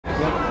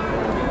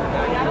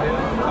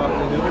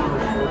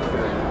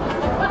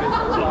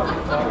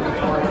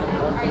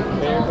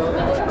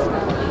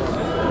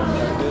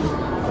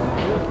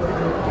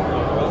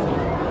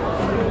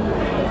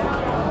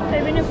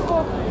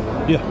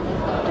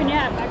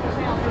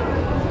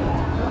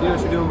You know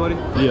what you're doing, buddy?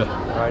 Yeah.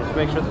 All right, just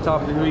make sure at the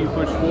top of the hill you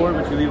push forward,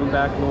 but you leave them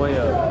back on the way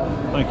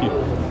up. Thank you.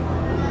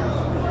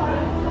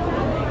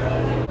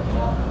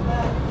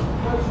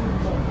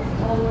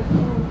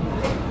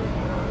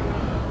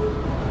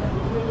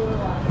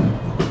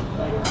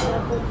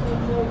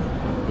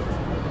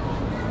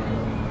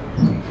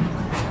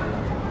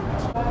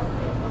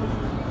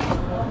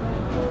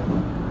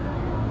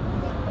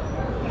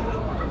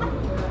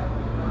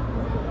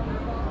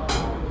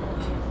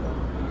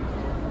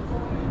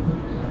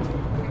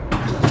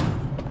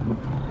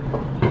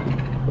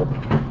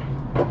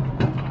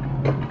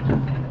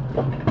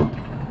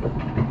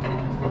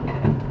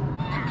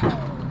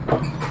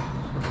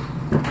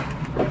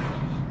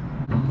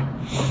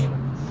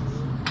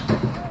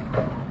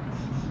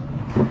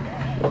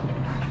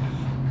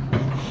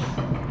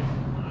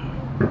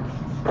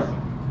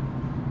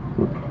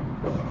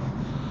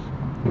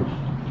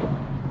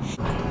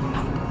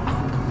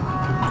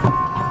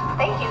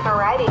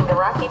 Riding the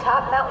Rocky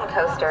Top Mountain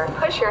Coaster.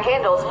 Push your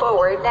handles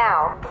forward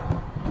now.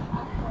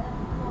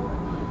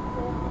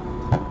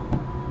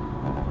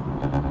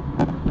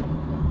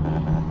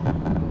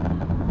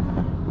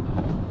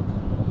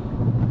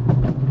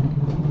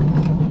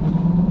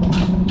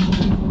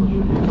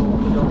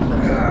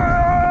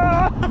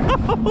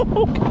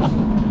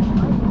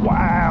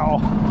 Wow.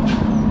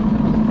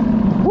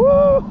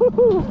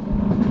 Woo!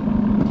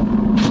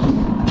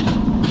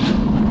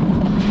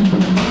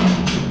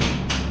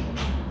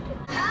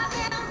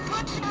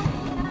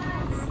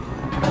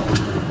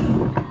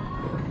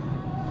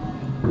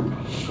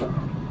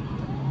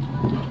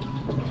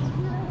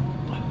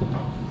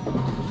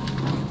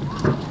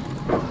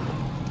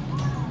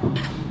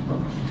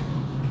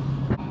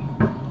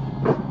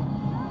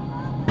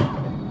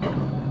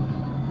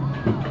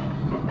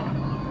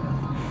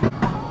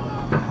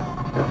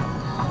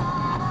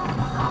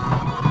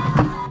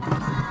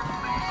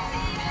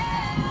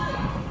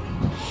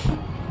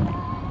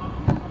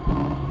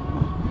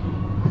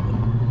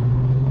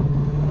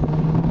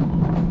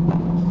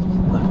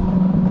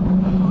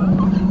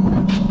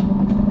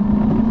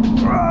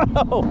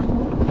 Oh.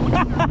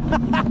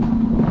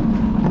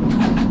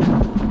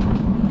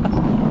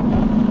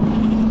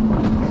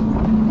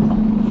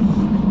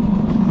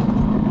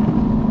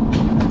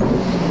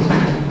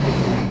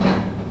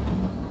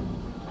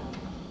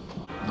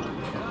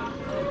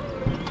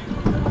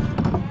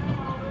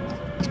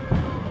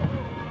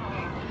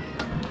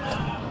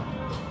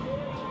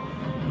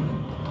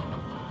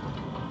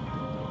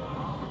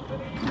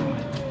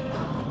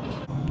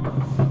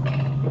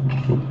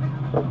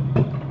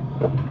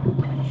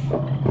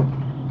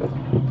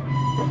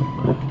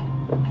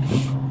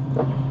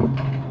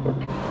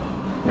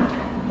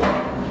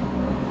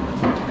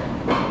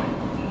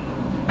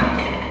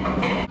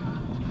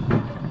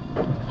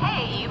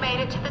 Hey, you made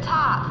it to the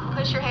top.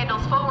 Push your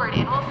handles forward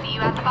and we'll see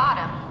you at the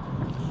bottom.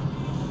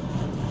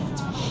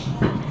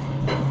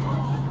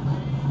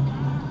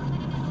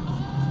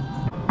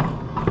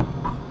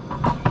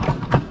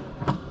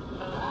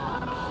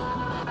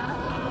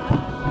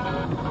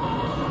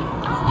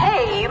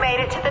 Hey, you made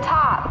it to the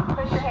top.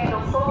 Push your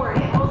handles forward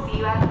and we'll see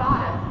you at the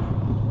bottom.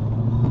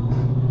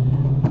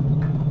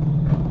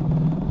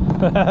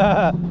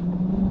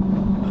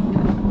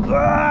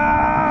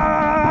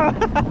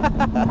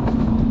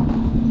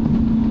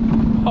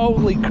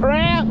 Holy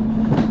crap!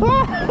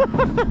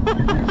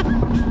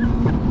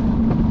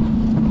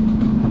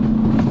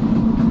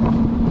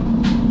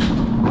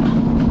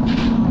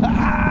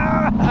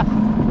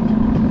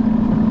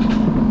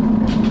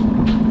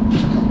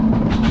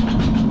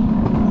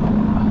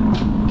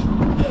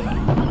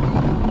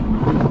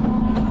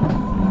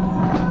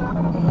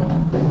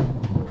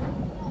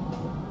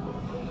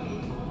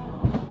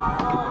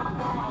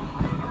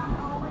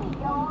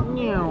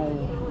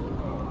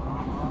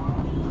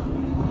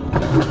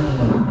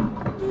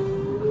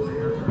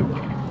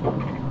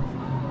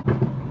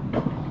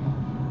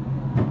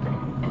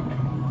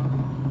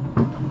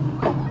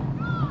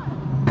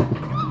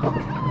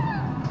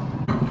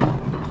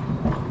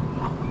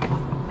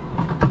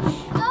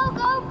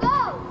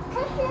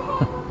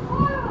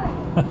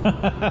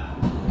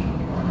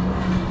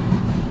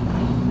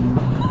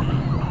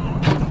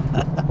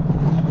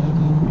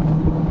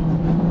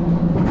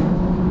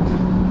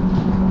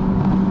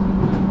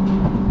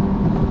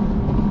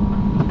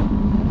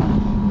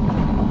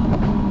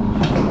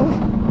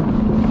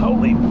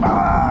 Holy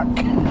fuck!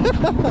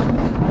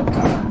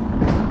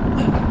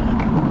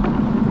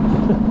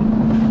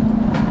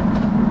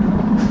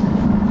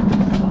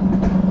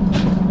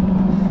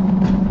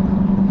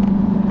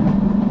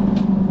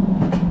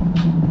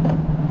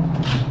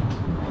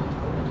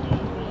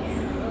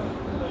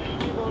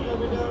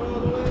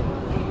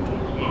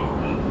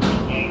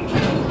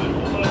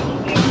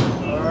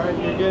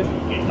 Good.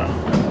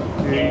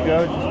 Here you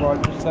go. Just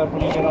watch yourself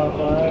when you get off.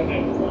 All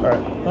right. All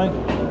right. Thank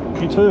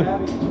you. You too.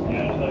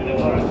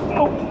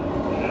 Oh.